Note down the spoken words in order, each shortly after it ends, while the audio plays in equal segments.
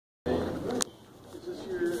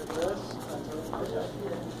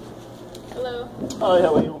Hello. Hi,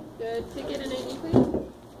 how are you? Good. Ticket and ID, please.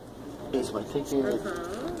 Here's my ticket.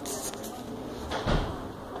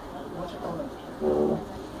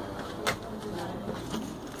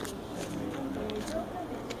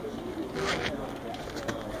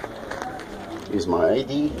 Here's my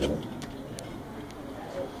ID.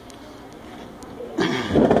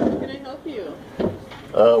 How can I help you?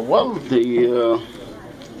 Well,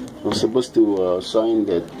 I'm supposed to sign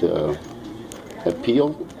that appeal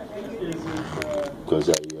because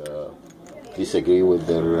I disagree with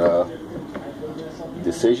their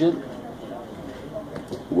decision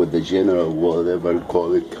with the general, whatever you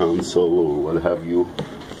call it, council or what have you.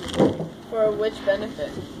 For which benefit?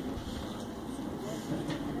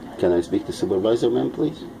 Can I speak to supervisor, ma'am,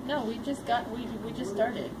 please? No, we just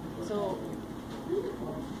started. So.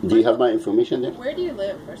 Do you have my information there? Where do you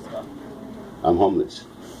live, first of all? I'm homeless.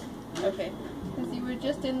 Okay. Because you were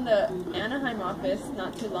just in the Anaheim office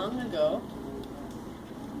not too long ago.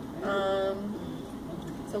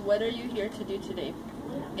 So what are you here to do today?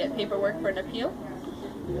 Get paperwork for an appeal?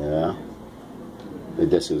 Yeah.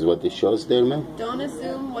 This is what it shows there, ma'am? Don't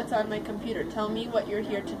assume what's on my computer. Tell me what you're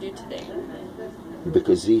here to do today.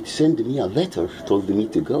 Because they sent me a letter, told me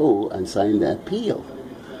to go and sign the appeal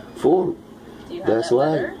form. Do you have That's that why.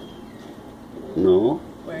 letter? No,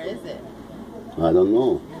 Where is it? I don't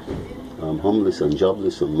know. I'm homeless and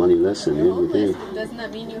jobless and moneyless and You're everything. homeless. Doesn't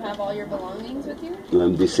that mean you have all your belongings with you?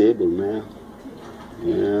 I'm disabled, man.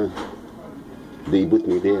 Yeah. They put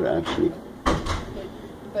me there, actually.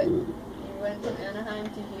 But you went from Anaheim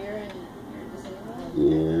to here and you're disabled?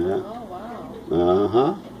 Yeah. Oh, wow.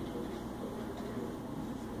 Uh-huh.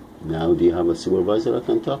 Now, do you have a supervisor I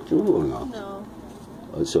can talk to or not? No.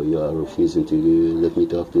 So you are refusing to let me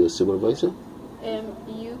talk to the supervisor?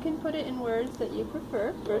 You can put it in words that you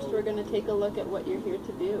prefer. First, we're going to take a look at what you're here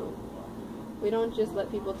to do. We don't just let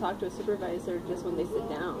people talk to a supervisor just when they sit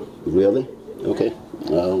down. Really? Okay.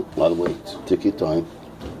 I'll wait. Take your time.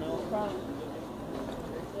 No problem.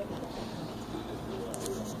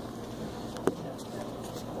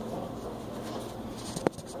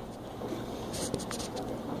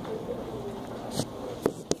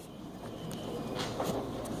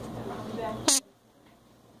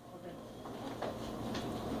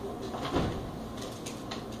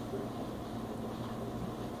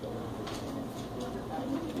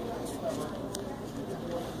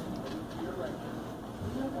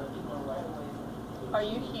 Are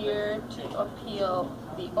you here to appeal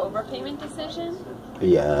the overpayment decision?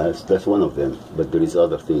 Yes, that's one of them. But there is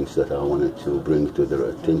other things that I wanted to bring to their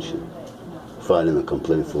attention. Filing a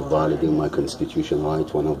complaint for violating my constitutional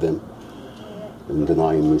right, one of them, and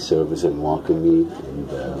denying me service and walking me, and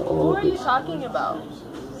all Who of are you this. talking about?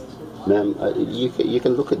 Ma'am, you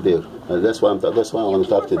can look at there. That's why I want to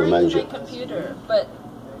talk to the manager. You keep referring to my computer, but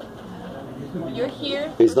you're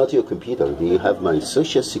here. It's not your computer. You have my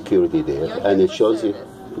social security there, You're and here it for shows you. service.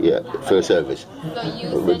 Yeah, for service. So you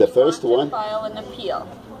But said the you first want one- to file an appeal.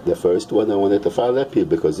 The first one I wanted to file appeal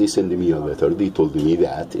because they sent me a letter. They told me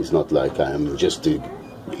that it's not like I'm just, doing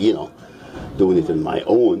it on my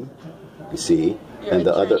own. You see, Your and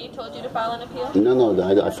the other. attorney told you to file an appeal?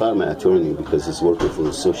 No, I filed my attorney because he's working for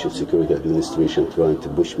the Social Security Administration, trying to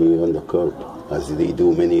push me on the curb, as they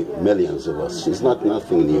do many millions of us. It's not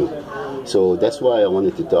nothing new. So that's why I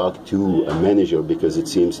wanted to talk to a manager, because it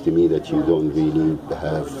seems to me that you don't really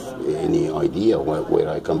have any idea where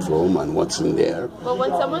I come from and what's in there. But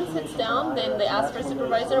when someone sits down, then they ask for a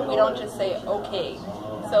supervisor, we don't just say, okay.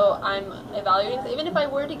 So I'm evaluating, even if I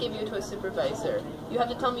were to give you to a supervisor, you have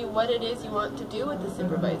to tell me what it is you want to do with the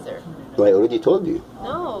supervisor. I already told you.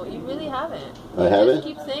 No, you really haven't. I haven't?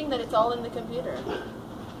 You just keep saying that it's all in the computer.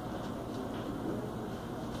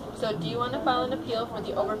 So do you want to file an appeal for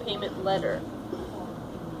the overpayment letter?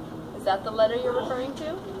 Is that the letter you're referring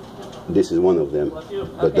to? This is one of them, but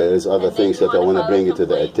Okay. there's other And then things you that I wanna want to file bring a it to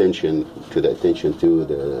the complaint? attention to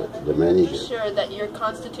the manager. Sure that your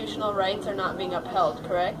constitutional rights are not being upheld,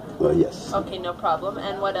 correct? Well, yes, Okay, no problem.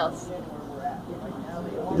 And what else?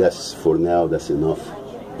 that's for now. That's enough,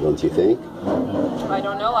 don't you think? I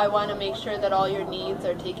don't know. I want to make sure that all your needs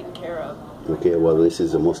are taken care of. Okay. Well, this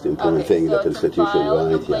is the most important thing, so the to constitution, file a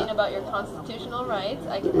right? complaint Yeah. about your constitutional rights,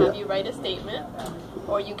 I can have you write a statement,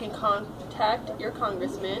 or you can contact your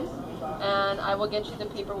congressman, and I will get you the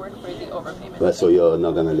paperwork for the overpayment. But so you're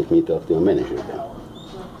not gonna let me talk to your manager then?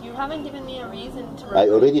 You haven't given me a reason to. I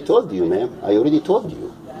already told you, ma'am. I already told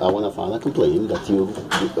you. I want to file a complaint that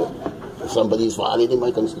somebody's violating my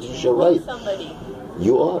constitutional right. Somebody.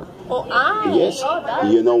 You are. Oh, I? Yes. Oh, that's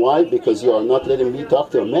You know why? Because you are not letting me talk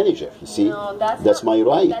to a manager. You see? No, that's not, my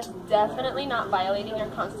right. That's definitely not violating your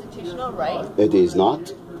constitutional right. It is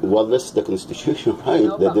not. Well, that's the constitutional right.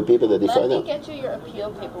 No That the people that decide. Let me get you your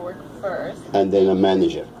appeal paperwork first. And then a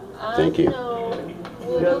manager. Thank you. No,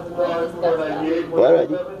 we'll discuss that. All right.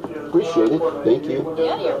 Appreciate it. Thank you.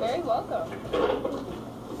 Yeah, you're very welcome.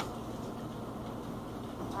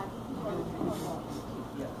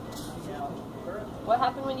 What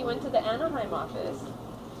happened when you went to the Anaheim office?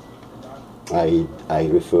 I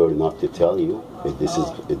refer not to tell you if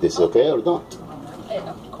this okay or not.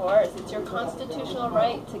 Of course, it's your constitutional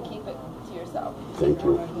right to keep it to yourself. Thank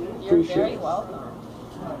you. You're Appreciate very it. welcome.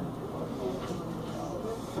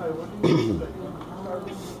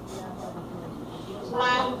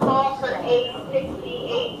 Last call for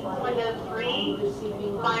 868, window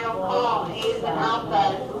 3. Final call, A is in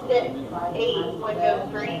Alpha, 6, 8, window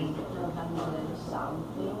 3.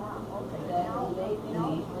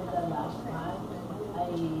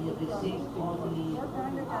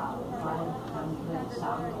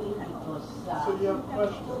 So you have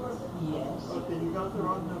questions? Yes. Okay, you got the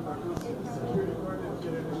wrong number. Go see the security guard and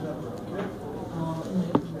get